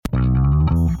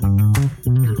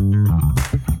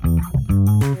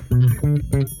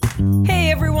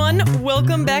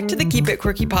welcome back to the Keep It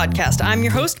Quirky podcast. I'm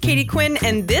your host, Katie Quinn,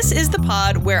 and this is the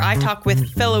pod where I talk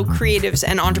with fellow creatives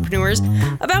and entrepreneurs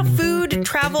about food,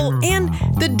 travel, and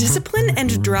the discipline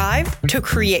and drive to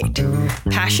create.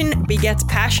 Passion begets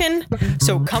passion,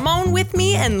 so come on with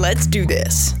me and let's do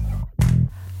this.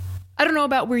 I don't know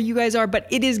about where you guys are, but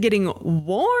it is getting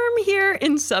warm here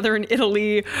in southern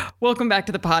Italy. Welcome back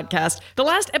to the podcast. The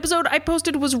last episode I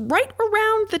posted was right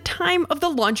around the time of the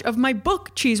launch of my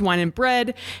book, Cheese, Wine, and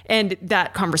Bread, and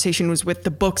that conversation was with the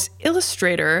book's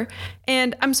illustrator.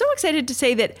 And I'm so excited to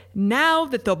say that now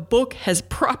that the book has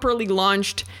properly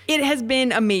launched, it has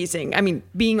been amazing. I mean,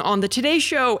 being on the Today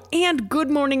Show and Good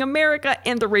Morning America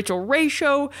and the Rachel Ray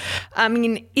Show. I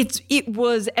mean, it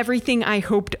was everything I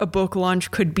hoped a book launch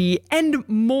could be and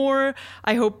more.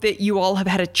 I hope that you all have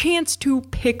had a chance to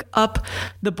pick up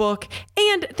the book.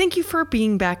 And thank you for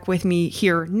being back with me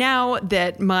here now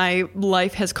that my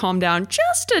life has calmed down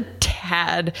just a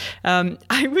tad.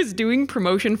 I was doing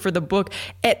promotion for the book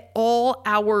at all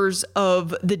hours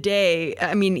of the day.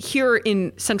 I mean, here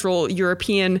in Central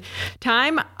European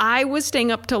time, I was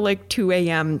staying up till like 2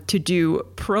 a.m. to do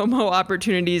promo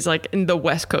opportunities like in the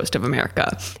West Coast of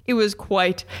America. It was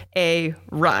quite a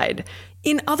ride.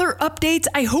 In other updates,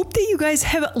 I hope that you guys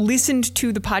have listened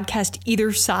to the podcast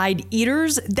Either Side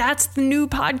Eaters. That's the new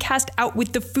podcast out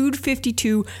with the Food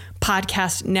 52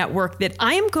 podcast network that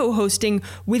I am co-hosting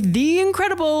with the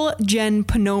incredible Jen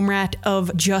Ponomrat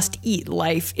of Just Eat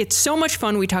Life. It's so much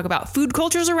fun. We talk about food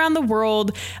cultures around the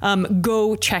world.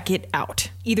 Go check it out.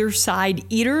 Either Side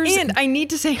Eaters. And I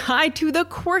need to say hi to the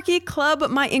Quirky Club,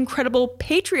 my incredible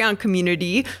Patreon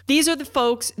community. These are the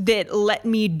folks that let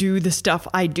me do the stuff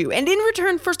I do. And in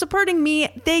return for supporting me,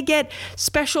 they get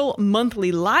special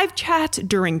monthly live chats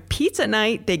during pizza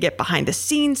night. They get behind the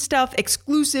scenes stuff,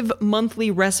 exclusive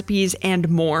monthly recipes, and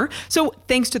more. So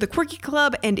thanks to the Quirky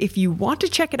Club. And if you want to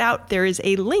check it out, there is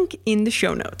a link in the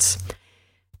show notes.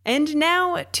 And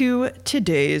now to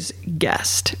today's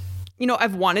guest. You know,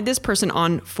 I've wanted this person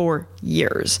on for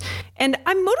years, and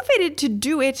I'm motivated to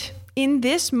do it in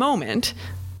this moment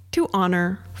to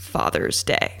honor Father's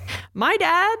Day. My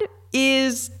dad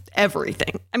is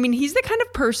everything. I mean, he's the kind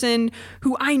of person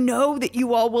who I know that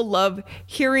you all will love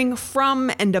hearing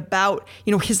from and about,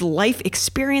 you know, his life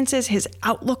experiences, his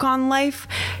outlook on life.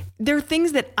 There are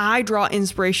things that I draw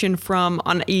inspiration from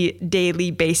on a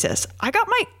daily basis. I got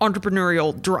my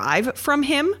entrepreneurial drive from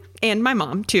him and my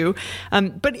mom too.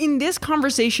 But in this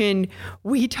conversation,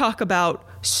 we talk about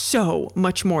so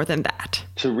much more than that.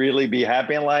 To really be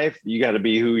happy in life, you got to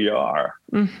be who you are.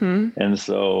 Mm-hmm. And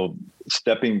so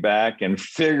stepping back and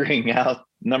figuring out,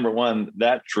 number one,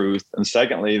 that truth. And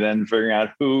secondly, then figuring out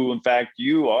who, in fact,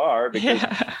 you are. Because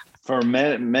for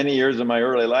many years of my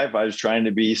early life, I was trying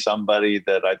to be somebody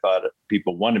that I thought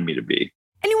people wanted me to be.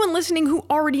 Anyone listening who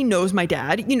already knows my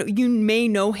dad, you know, you may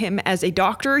know him as a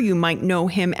doctor. You might know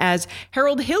him as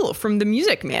Harold Hill from The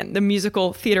Music Man, the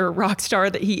musical theater rock star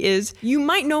that he is. You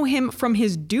might know him from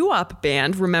his doo-wop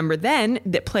band, Remember Then,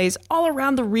 that plays all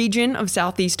around the region of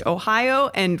Southeast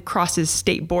Ohio and crosses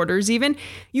state borders even.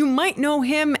 You might know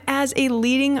him as a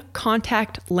leading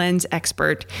contact lens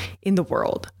expert in the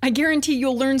world. I guarantee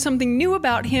you'll learn something new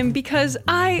about him because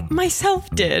I myself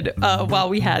did while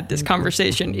we had this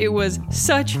conversation. It was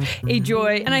such a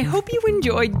joy, and I hope you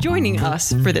enjoyed joining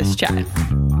us for this chat.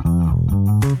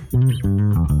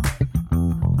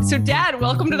 So, Dad,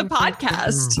 welcome to the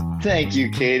podcast. Thank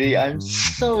you, Katie. I'm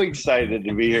so excited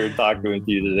to be here talking with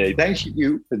you today. Thank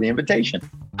you for the invitation.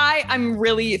 I'm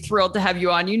really thrilled to have you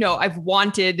on. You know, I've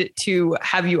wanted to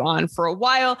have you on for a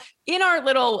while. In our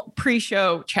little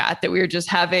pre-show chat that we were just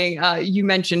having, you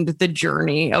mentioned the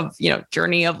journey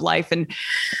of life, and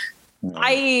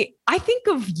I think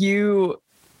of you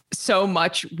so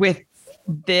much with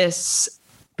this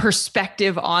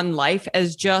perspective on life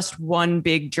as just one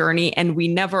big journey, and we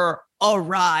never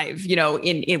arrive, you know,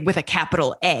 in with a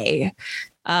capital A.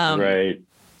 Right.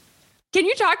 Can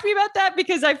you talk to me about that?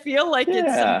 Because I feel like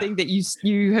it's something that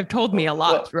you have told me a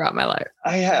lot throughout my life.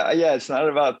 It's not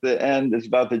about the end; it's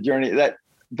about the journey.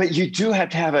 But you do have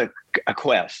to have a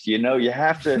quest, you know, you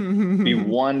have to be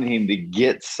wanting to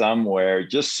get somewhere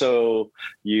just so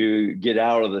you get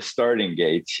out of the starting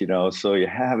gates, you know, so you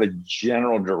have a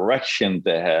general direction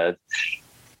to head.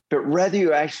 But whether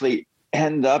you actually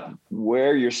end up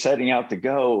where you're setting out to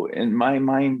go, in my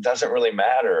mind, doesn't really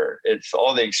matter. It's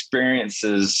all the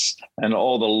experiences and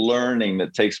all the learning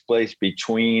that takes place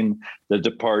between the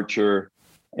departure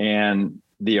and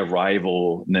the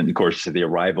arrival, and then of course the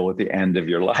arrival at the end of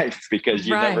your life, because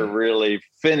you never really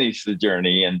finish the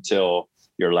journey until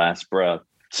your last breath.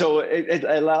 So it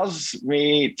allows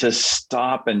me to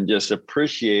stop and just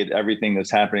appreciate everything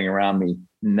that's happening around me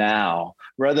now,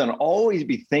 rather than always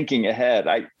be thinking ahead.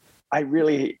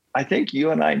 I think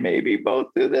you and I maybe both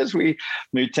do this.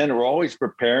 We're always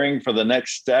preparing for the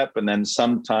next step, and then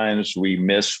sometimes we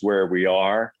miss where we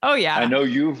are. Oh yeah. I know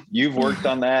you've worked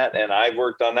on that, and I've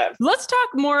worked on that. Let's talk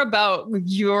more about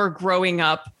your growing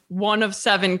up, one of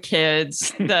 7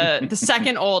 kids, the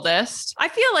second oldest. I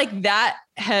feel like that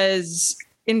has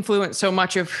influenced so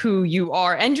much of who you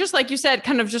are. And just like you said,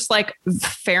 kind of just like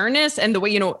fairness and the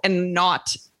way, and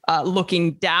not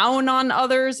looking down on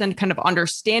others and kind of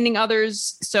understanding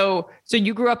others. So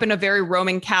you grew up in a very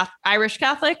Irish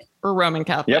Catholic or Roman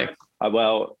Catholic? Yep.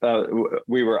 Well,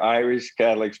 we were Irish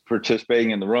Catholics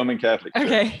participating in the Roman Catholic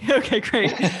Church. Okay,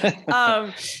 great.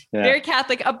 Very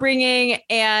Catholic upbringing,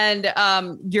 and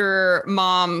your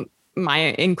mom, my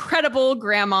incredible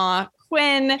grandma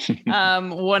Quinn,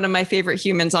 one of my favorite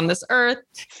humans on this earth.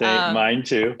 Mine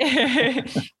too.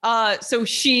 So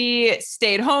she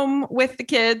stayed home with the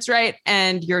kids, right?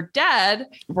 And your dad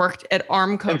worked at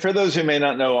Armco. And for those who may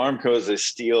not know, Armco is a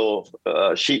steel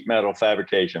sheet metal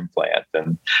fabrication plant.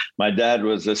 And my dad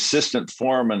was assistant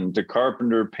foreman to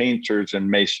carpenter, painters, and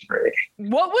masonry.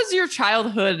 What was your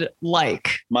childhood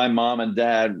like? My mom and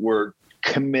dad were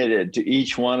committed to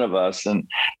each one of us. And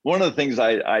one of the things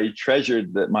I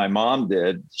treasured that my mom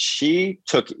did, she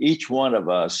took each one of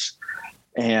us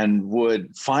and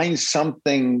would find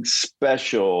something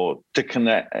special to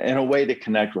connect, in a way to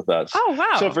connect with us. Oh,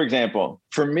 wow. So for example,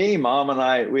 for me, Mom and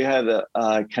I, we had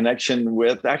a connection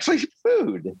with actually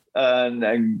food.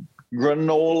 And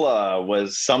granola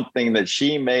was something that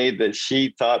she made that she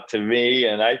taught to me,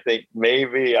 and I think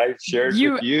maybe I shared with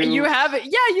you. You have it.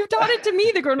 Yeah, you taught it to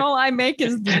me. The granola I make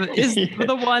is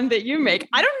the one that you make.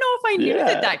 I don't know if I knew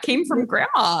that came from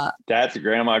Grandma. That's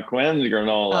Grandma Quinn's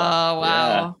granola. Oh,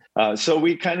 wow. Yeah. So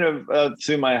we kind of,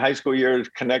 through my high school years,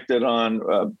 connected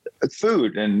on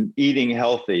food and eating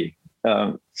healthy.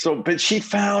 But she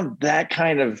found that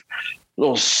kind of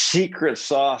little secret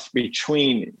sauce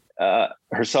between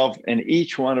herself and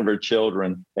each one of her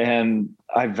children. And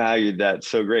I valued that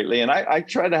so greatly. And I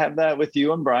try to have that with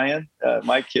you and Brian,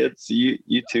 my kids, you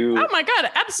too. Oh my God,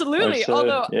 absolutely.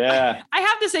 Although I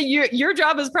have to say your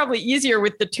job is probably easier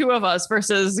with the 2 of us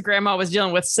versus Grandma was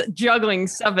dealing with juggling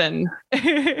 7.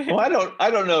 Well, I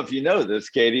don't know if you know this,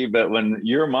 Katie, but when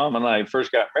your mom and I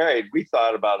first got married, we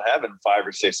thought about having 5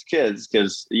 or 6 kids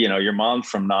because, your mom's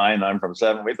from 9, I'm from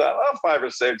 7. We thought, 5 or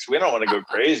 6, we don't want to go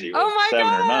crazy with 7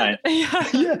 or 9.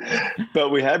 Yeah. But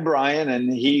we had Brian,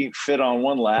 and he fit on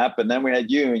one lap, and then we had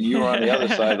you, and you were on the other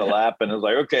side of the lap, and it was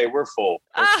like, okay, we're full.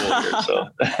 Here, so.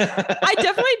 I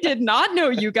definitely did not know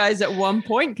you guys at one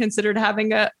point considered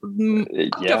having up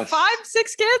to 5,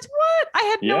 6 kids. What? I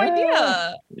had no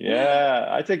idea. Yeah,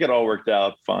 I think it all worked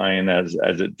out fine as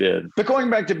it did. But going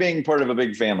back to being part of a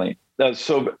big family,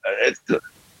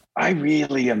 I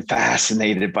really am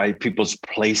fascinated by people's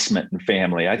placement in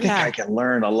family. I think I can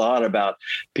learn a lot about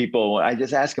people. I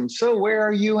just ask them, so where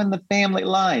are you in the family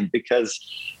line? Because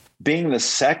being the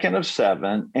second of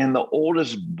 7 and the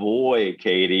oldest boy,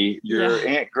 Katie, your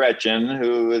Aunt Gretchen,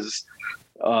 who is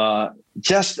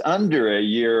just under a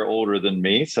year older than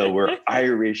me. So we're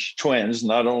Irish twins,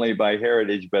 not only by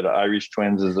heritage, but Irish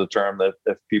twins is a term that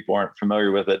if people aren't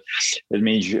familiar with it, it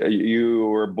means you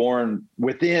were born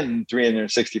within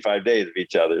 365 days of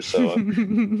each other. So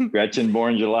Gretchen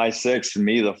born July 6th and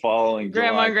me the following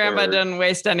Grandma July and Grandma 3rd. Didn't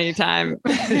waste any time.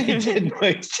 They didn't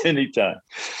waste any time.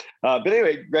 But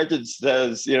anyway, Gretchen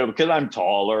says, because I'm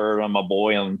taller, I'm a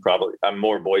boy, and I'm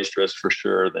more boisterous for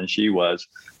sure than she was.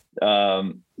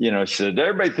 She said,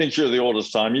 everybody thinks you're the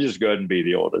oldest son. You just go ahead and be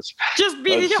the oldest. Just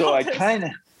be the oldest.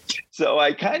 So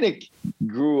I kind of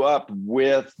grew up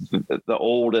with the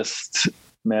oldest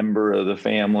member of the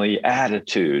family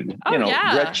attitude.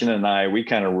 Gretchen and I, we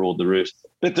kind of ruled the roost.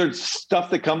 But there's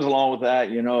stuff that comes along with that,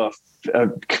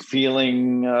 a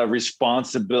feeling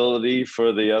responsibility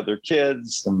for the other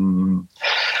kids.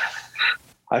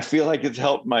 I feel like it's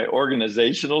helped my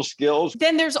organizational skills.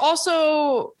 Then there's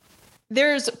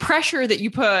pressure that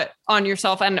you put on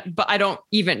yourself. But I don't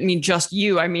even mean just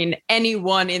you. I mean,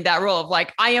 anyone in that role of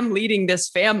like, I am leading this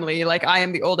family. Like I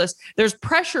am the oldest. There's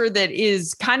pressure that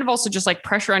is kind of also just like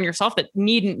pressure on yourself that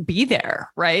needn't be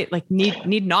there, right? Like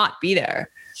need not be there.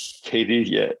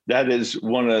 Katie, that is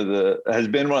has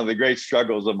been one of the great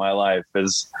struggles of my life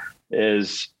is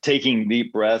taking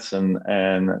deep breaths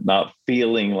and not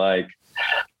feeling like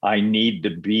I need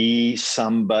to be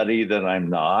somebody that I'm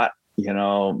not.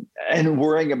 And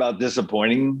worrying about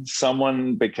disappointing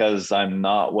someone because I'm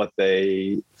not what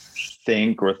they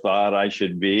think or thought I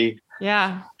should be.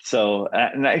 Yeah. So,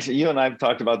 and actually, you and I have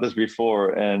talked about this before,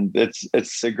 and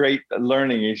it's a great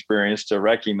learning experience to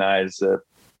recognize that,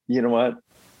 you know what,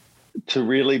 to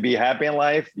really be happy in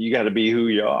life, you got to be who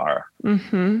you are.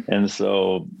 Mm-hmm. And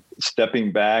so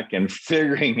stepping back and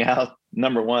figuring out,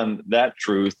 number one, that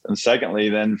truth. And secondly,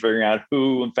 then figuring out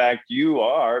who, in fact, you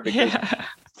are. Because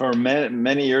for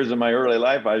many years of my early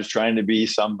life, I was trying to be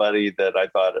somebody that I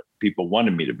thought people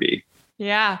wanted me to be.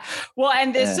 Yeah. Well,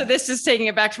 and so this is taking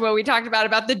it back to what we talked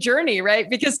about the journey, right?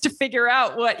 Because to figure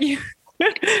out what you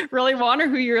really want or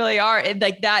who you really are,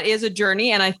 like that is a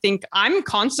journey. And I think I'm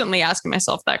constantly asking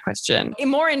myself that question,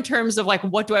 more in terms of like,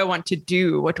 what do I want to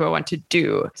do? What do I want to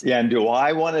do? Yeah. And do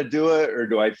I want to do it, or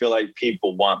do I feel like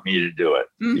people want me to do it?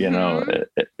 Mm-hmm. You know,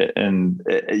 and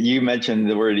you mentioned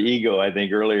the word ego, I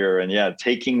think earlier, and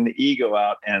taking the ego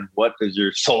out, and what does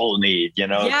your soul need, you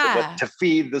know, to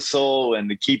feed the soul and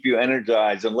to keep you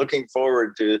energized and looking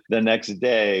forward to the next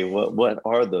day. What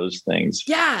are those things?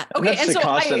 Yeah. Okay. And that's a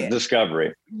constant discovery.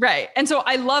 Right. And so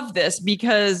I love this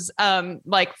because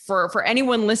like for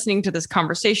anyone listening to this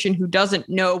conversation who doesn't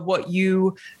know what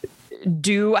you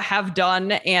do, have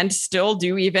done, and still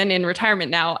do even in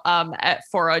retirement now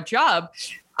for a job,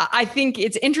 I think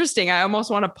it's interesting. I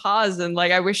almost want to pause and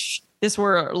like, I wish this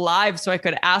were live so I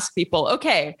could ask people,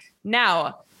 okay,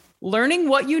 now learning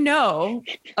what you know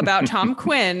about Tom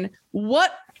Quinn,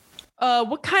 what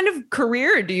kind of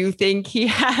career do you think he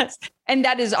has? And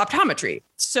that is optometry.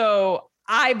 So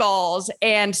eyeballs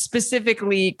and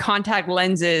specifically contact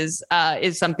lenses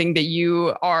is something that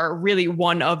you are really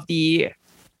one of the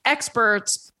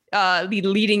experts, the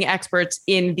leading experts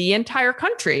in the entire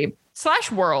country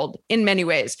 / world in many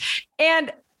ways.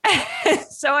 And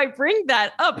so I bring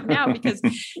that up now because,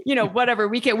 you know, whatever,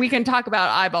 we can talk about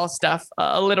eyeball stuff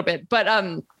a little bit. But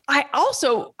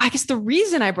I guess the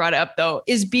reason I brought it up, though,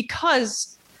 is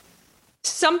because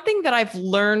something that I've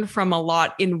learned from a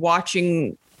lot in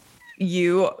watching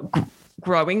you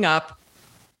growing up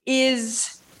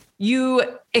is you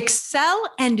excel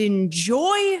and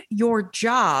enjoy your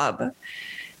job.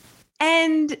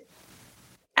 And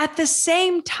at the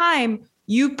same time,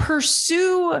 you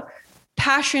pursue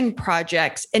passion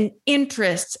projects and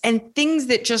interests and things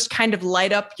that just kind of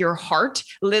light up your heart,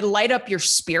 light up your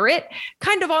spirit,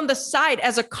 kind of on the side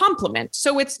as a compliment.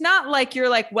 So it's not like you're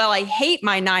like, well, I hate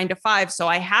my 9 to 5, so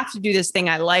I have to do this thing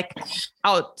I like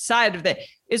outside of that.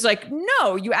 It's like,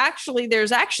 no,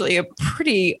 there's actually a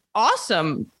pretty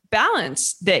awesome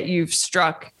balance that you've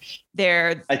struck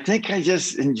there. I think I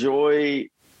just enjoy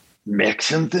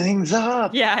mixing things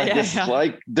up. I just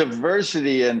like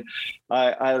diversity. And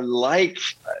I like,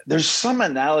 there's some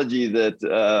analogy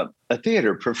that a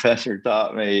theater professor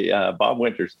taught me, Bob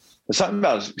Winters. There's something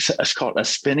about, it's called a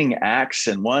spinning axe.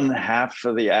 And one half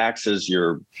of the axe is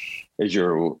your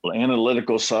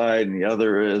analytical side, and the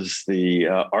other is the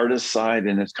artist side,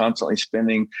 and it's constantly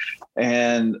spinning.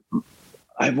 And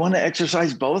I want to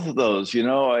exercise both of those. You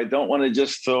know, I don't want to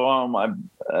just throw all my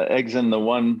eggs in the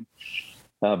one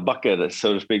bucket,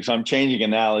 so to speak. So I'm changing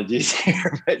analogies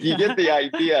here, but you get the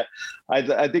idea.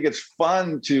 I think it's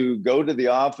fun to go to the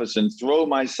office and throw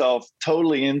myself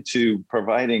totally into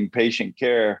providing patient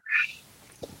care,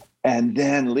 and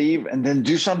then leave and then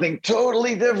do something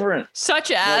totally different.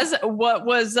 Such as what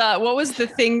was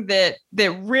the thing that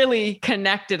really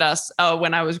connected us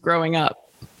when I was growing up?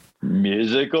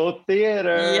 Musical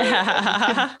theater.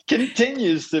 Yeah.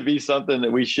 Continues to be something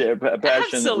that we share, a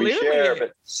passion Absolutely. that we share.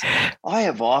 But I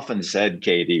have often said,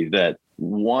 Katie, that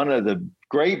one of the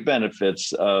great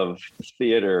benefits of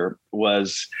theater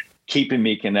was keeping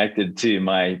me connected to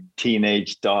my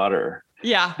teenage daughter.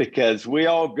 Yeah. Because we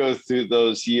all go through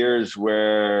those years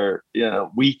where, you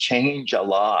know, we change a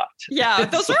lot. Yeah,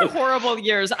 those are horrible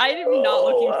years. I am not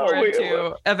looking forward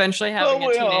to eventually having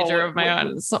a teenager of my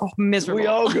own. It's so miserable. We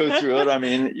all go through it. I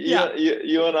mean,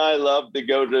 you and I love to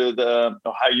go to the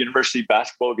Ohio University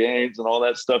basketball games and all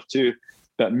that stuff too.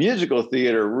 But musical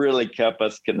theater really kept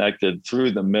us connected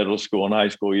through the middle school and high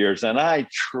school years. And I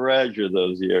treasure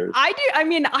those years. I do. I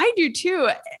mean, I do too.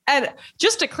 And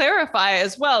just to clarify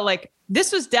as well, like,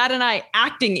 this was Dad and I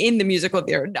acting in the musical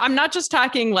theater. I'm not just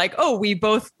talking like, oh, we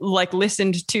both like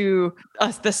listened to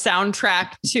the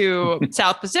soundtrack to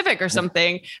South Pacific or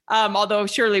something. Although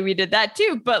surely we did that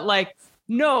too. But like,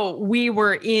 no, we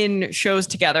were in shows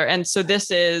together. And so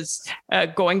this is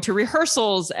going to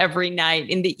rehearsals every night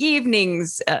in the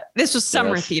evenings. This was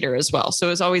summer theater as well. So it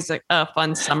was always a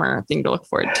fun summer thing to look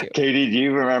forward to. Katie, do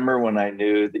you remember when I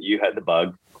knew that you had the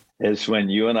bug? Is when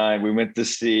you and we went to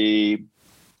see...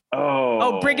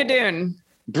 Oh, Brigadoon.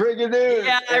 Bring it in.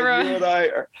 Yeah, I remember. You and I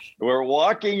we're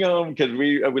walking home because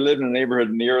we lived in a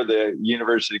neighborhood near the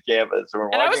university campus.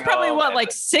 And I was probably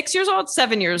like 6 years old,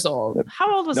 7 years old.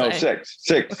 How old was I? No, six.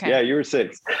 Okay. Yeah, you were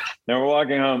 6. And we're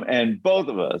walking home, and both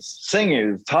of us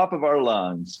singing at the top of our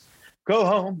lungs, "Go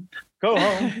home, go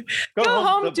home, go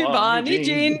home to Bonnie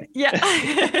Jean." Yeah.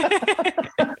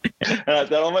 And I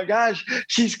thought, oh my gosh,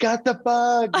 she's got the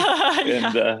bug.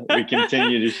 And we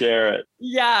continue to share it.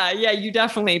 Yeah, you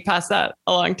definitely pass that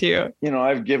along to you. You know,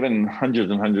 I've given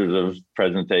hundreds and hundreds of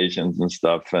presentations and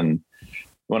stuff. And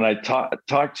when I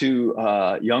talk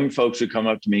to young folks who come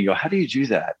up to me and go, how do you do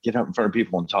that? Get up in front of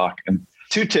people and talk. And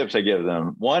 2 tips I give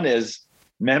them. One is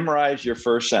memorize your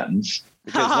first sentence.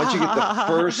 Because once you get the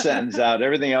first sentence out,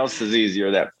 everything else is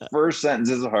easier. That first sentence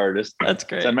is the hardest. That's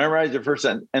great. So memorize your first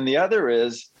sentence. And the other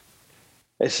is,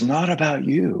 it's not about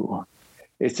you.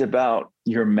 It's about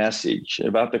your message,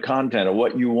 about the content of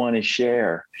what you want to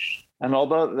share. And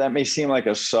although that may seem like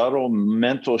a subtle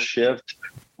mental shift,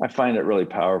 I find it really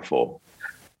powerful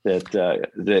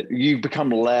that you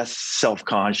become less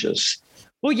self-conscious.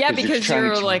 Well, yeah, because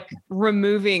you're like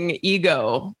removing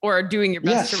ego or doing your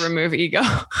best to remove ego.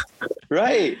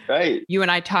 Right. You and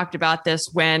I talked about this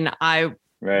when I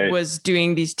was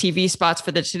doing these TV spots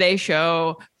for the Today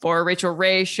Show, for Rachel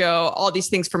Ray's show, all these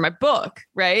things for my book,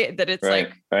 right? That it's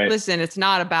listen, it's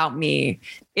not about me.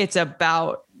 It's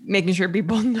about making sure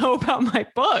people know about my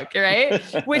book, right?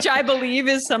 Which I believe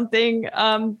is something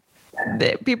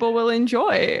that people will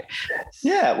enjoy.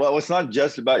 Yeah. Well, it's not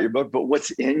just about your book, but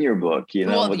what's in your book, you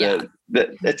know,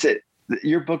 that's it.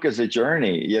 Your book is a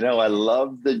journey. You know, I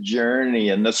love the journey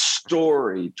and the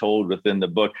story told within the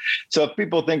book. So if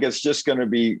people think it's just going to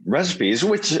be recipes,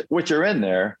 which are in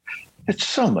there, it's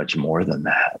so much more than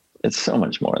that. It's so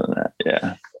much more than that.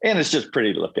 Yeah. And it's just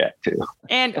pretty to look at too.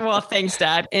 And well, thanks,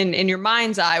 Dad. In your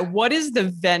mind's eye, what is the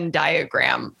Venn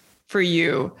diagram for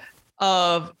you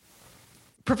of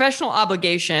professional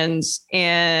obligations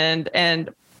and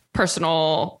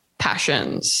personal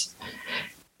passions?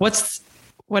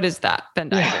 What is that Venn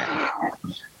diagram?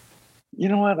 Yeah. You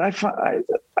know what? I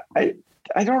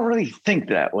don't really think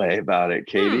that way about it,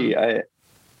 Katie.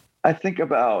 I think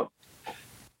about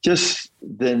just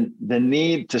the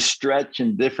need to stretch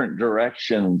in different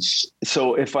directions.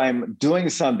 So if I'm doing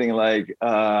something like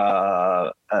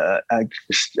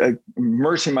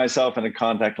immersing myself in a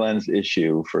contact lens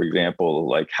issue, for example,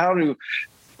 like how to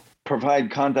provide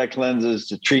contact lenses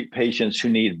to treat patients who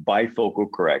need bifocal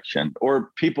correction, or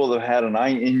people that have had an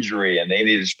eye injury and they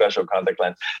need a special contact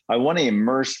lens. I want to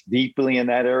immerse deeply in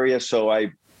that area so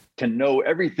I can know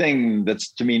everything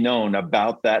that's to be known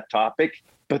about that topic.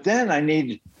 But then I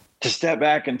need to step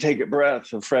back and take a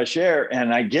breath of fresh air.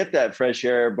 And I get that fresh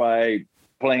air by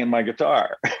playing my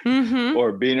guitar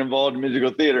or being involved in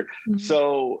musical theater. Mm-hmm.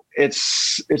 So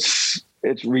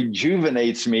it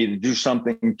rejuvenates me to do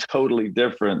something totally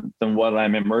different than what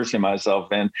I'm immersing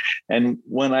myself in. And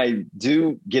when I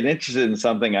do get interested in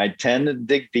something, I tend to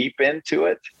dig deep into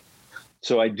it.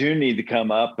 So I do need to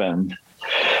come up and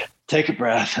take a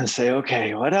breath and say,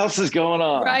 okay, what else is going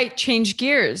on? Right. Change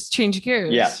gears.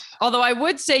 Yes. Although I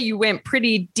would say you went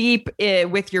pretty deep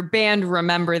with your band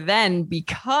Remember Then,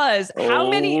 because how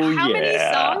many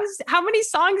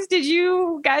songs did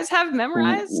you guys have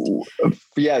memorized?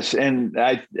 Yes. And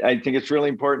I think it's really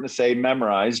important to say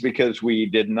memorize, because we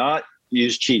did not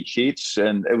use cheat sheets,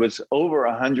 and it was over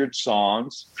 100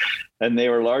 songs, and they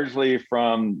were largely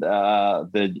from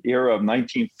the era of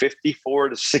 1954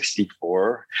 to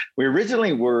 64. We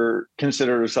originally were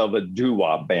considered ourselves a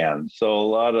doo-wop band, so a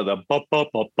lot of the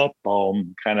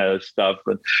bum kind of stuff.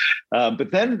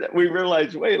 But then we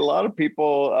realized, wait, a lot of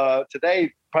people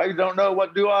today probably don't know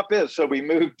what doo-wop is, so we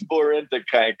moved more into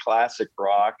kind of classic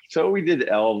rock. So we did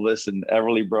Elvis and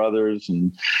Everly Brothers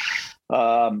and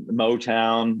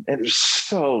Motown. It was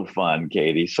so fun,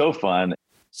 Katie, so fun.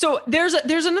 So there's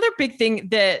another big thing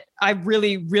that I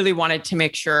really, really wanted to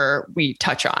make sure we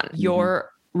touch on.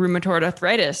 Your rheumatoid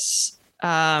arthritis.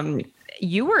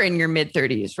 You were in your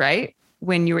mid-30s, right?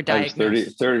 When you were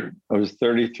diagnosed? I was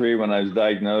 33 when I was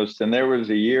diagnosed. And there was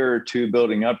a year or two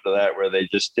building up to that where they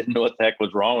just didn't know what the heck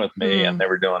was wrong with me. And they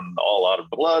were doing a lot of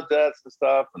blood tests and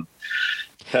stuff and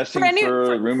testing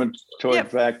for rheumatoid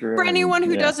factor. For anyone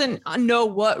who doesn't know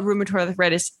what rheumatoid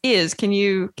arthritis is, can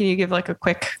you give like a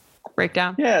quick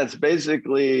breakdown? Yeah, it's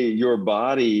basically your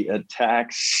body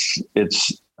attacks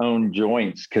its own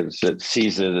joints because it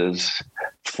sees it as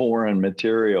foreign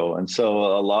material. And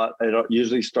so it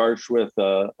usually starts with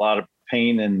a lot of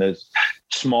pain in the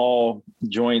small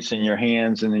joints in your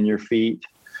hands and in your feet.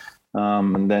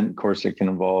 And then, of course, it can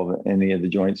involve any of the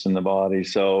joints in the body.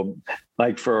 So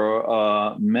like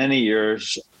for many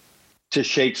years, to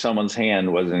shake someone's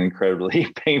hand was an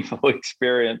incredibly painful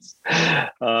experience.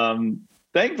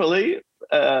 Thankfully,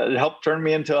 it helped turn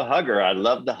me into a hugger. I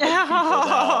love to hug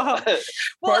people now.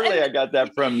 Partly I got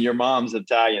that from your mom's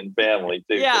Italian family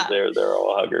too. Yeah. They're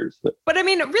all huggers. But I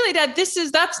mean, really, Dad,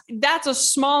 that's a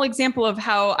small example of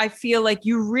how I feel like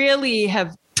you really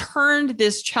have turned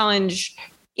this challenge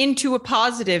into a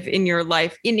positive in your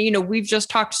life. We've just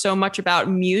talked so much about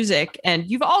music, and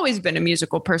you've always been a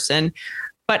musical person,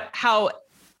 but how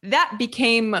that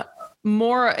became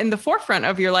more in the forefront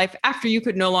of your life after you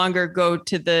could no longer go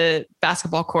to the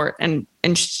basketball court and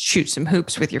shoot some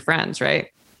hoops with your friends, right?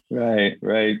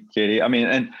 Right, Katie. I mean,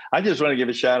 and I just want to give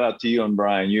a shout out to you and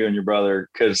Brian, you and your brother,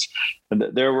 because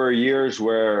there were years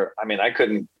where, I mean, I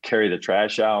couldn't carry the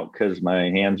trash out because my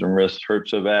hands and wrists hurt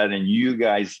so bad. And you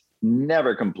guys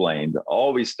never complained,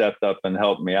 always stepped up and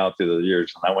helped me out through the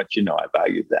years. And I want you to know I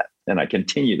valued that, and I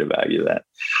continue to value that.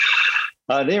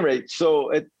 At any rate,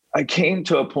 I came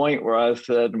to a point where I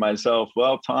said to myself,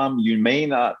 well, Tom, you may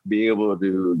not be able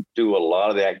to do a lot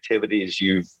of the activities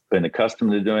you've been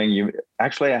accustomed to doing. I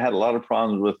had a lot of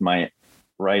problems with my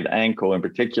right ankle in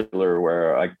particular,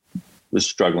 where I was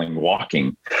struggling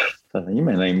walking. So you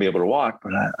may not even be able to walk,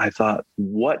 but I thought,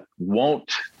 what won't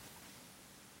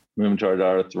rheumatoid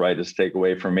arthritis take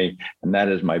away from me? And that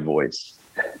is my voice.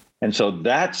 And so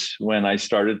that's when I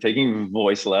started taking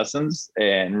voice lessons,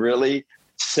 and really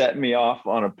set me off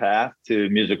on a path to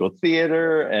musical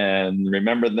theater. And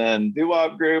remember then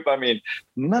doo-wop group. I mean,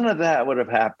 none of that would have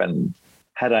happened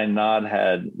had I not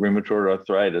had rheumatoid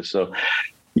arthritis. So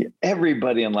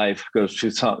everybody in life goes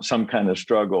through some kind of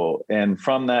struggle. And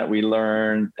from that, we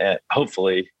learn, and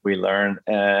hopefully we learn,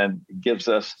 and it gives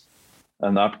us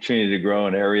an opportunity to grow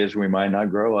in areas we might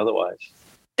not grow otherwise.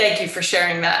 Thank you for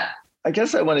sharing that. I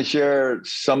guess I want to share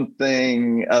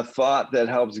a thought that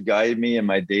helps guide me in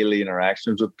my daily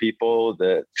interactions with people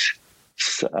that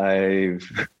I've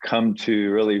come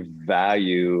to really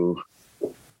value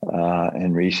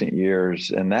in recent years.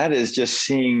 And that is just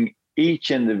seeing each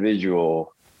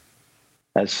individual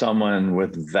as someone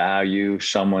with value,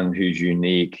 someone who's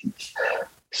unique,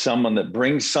 someone that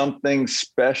brings something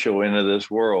special into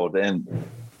this world. And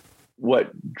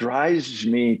what drives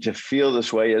me to feel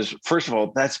this way is, first of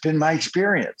all, that's been my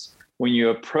experience. When you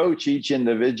approach each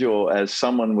individual as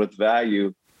someone with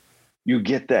value, you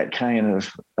get that kind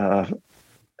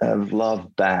of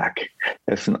love back.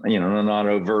 It's not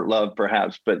overt love,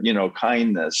 perhaps, but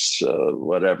kindness,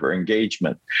 whatever,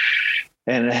 engagement,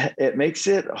 and it makes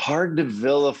it hard to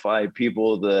vilify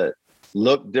people that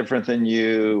look different than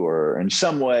you, or in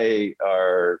some way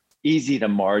are easy to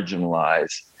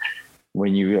marginalize.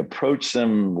 When you approach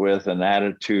them with an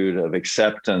attitude of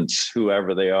acceptance,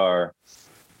 whoever they are,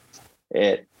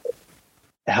 it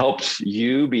helps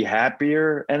you be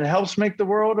happier and helps make the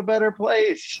world a better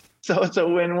place. So it's a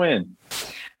win-win.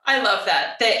 I love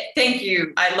that. Thank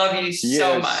you. I love you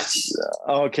so much.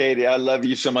 Oh, Katie, I love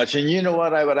you so much. And you know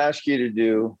what I would ask you to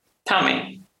do? Tell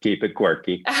me. Keep it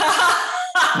quirky.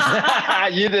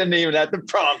 You didn't even have to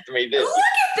prompt me, did you? Look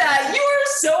at that. You are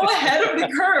so ahead of the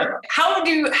curve. How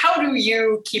do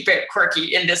you keep it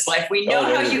quirky in this life? We know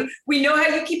how you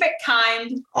keep it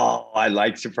kind. Oh, I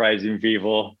like surprising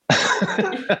people.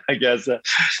 I guess,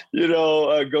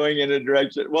 going in a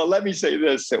direction. Well, let me say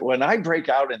this. When I break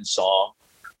out in song,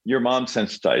 your mom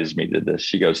sensitized me to this.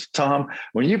 She goes, Tom,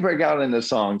 when you break out in the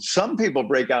song, some people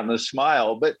break out in the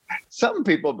smile, but some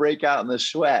people break out in the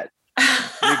sweat.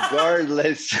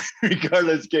 Regardless,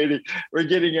 Katie, we're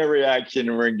getting a reaction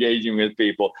and we're engaging with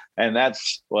people. And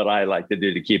that's what I like to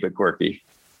do to keep it quirky.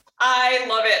 I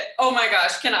love it. Oh my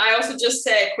gosh. Can I also just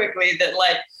say quickly that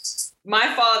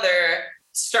my father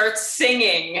starts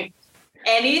singing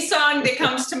any song that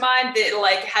comes to mind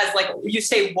that has you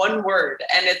say one word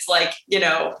and it's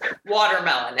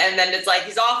watermelon. And then it's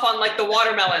he's off on the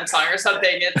watermelon song or something.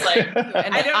 It's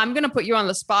I'm going to put you on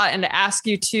the spot and ask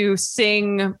you to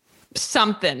sing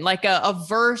something like a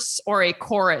verse or a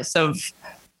chorus of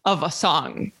a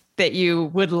song that you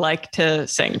would like to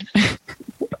sing.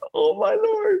 Oh my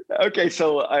Lord. Okay.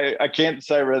 So I can't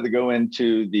decide whether to go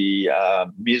into the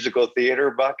musical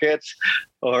theater buckets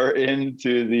or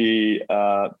into the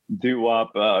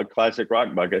doo-wop classic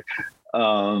rock bucket.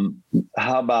 How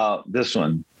about this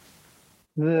one?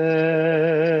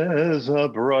 There's a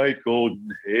bright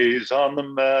golden haze on the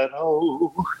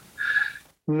meadow.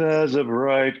 There's a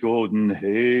bright golden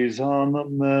haze on the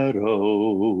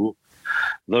meadow.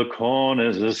 The corn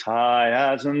is as high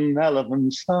as an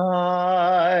elephant's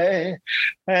thigh,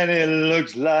 and it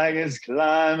looks like it's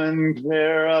climbing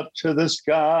clear up to the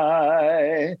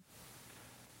sky.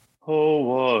 Oh,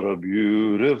 what a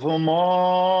beautiful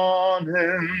morning.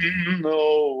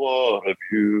 Oh, what a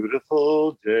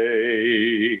beautiful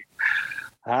day.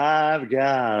 I've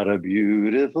got a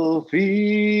beautiful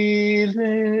feeling.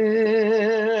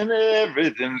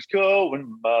 Everything's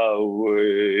going my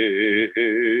way.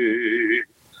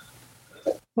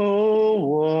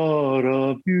 Oh, what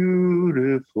a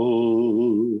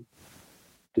beautiful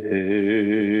day.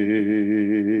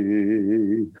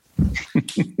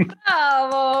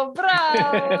 Bravo,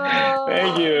 bravo.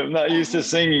 Thank you. I'm not used to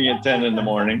singing at 10 in the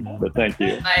morning, but thank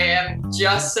you. I am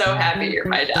just so happy you're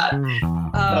my dad.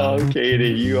 Oh, Katie,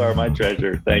 you are my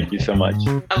treasure. Thank you so much.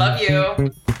 I love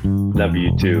you. Love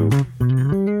you too.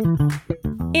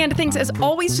 And thanks as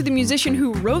always to the musician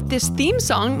who wrote this theme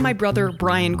song, my brother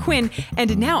Brian Quinn.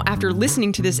 And now, after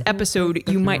listening to this episode,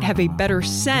 you might have a better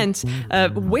sense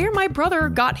of where my brother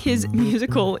got his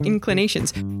musical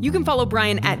inclinations. You can follow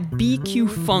Brian at BQ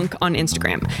Funk on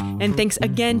Instagram. And thanks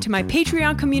again to my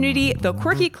Patreon community, The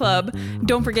Quirky Club.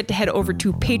 Don't forget to head over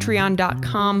to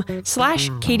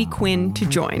patreon.com/Katie Quinn to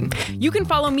join. You can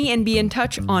follow me and be in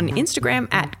touch on Instagram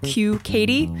at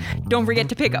QKatie. Don't forget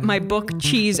to pick up my book,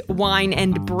 Cheese, Wine,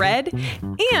 and Bread.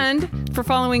 And for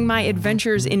following my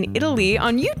adventures in Italy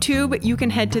on YouTube, you can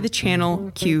head to the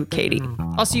channel QKatie.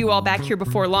 I'll see you all back here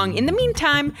before long. In the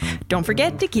meantime, don't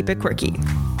forget to keep it quirky.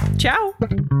 Ciao!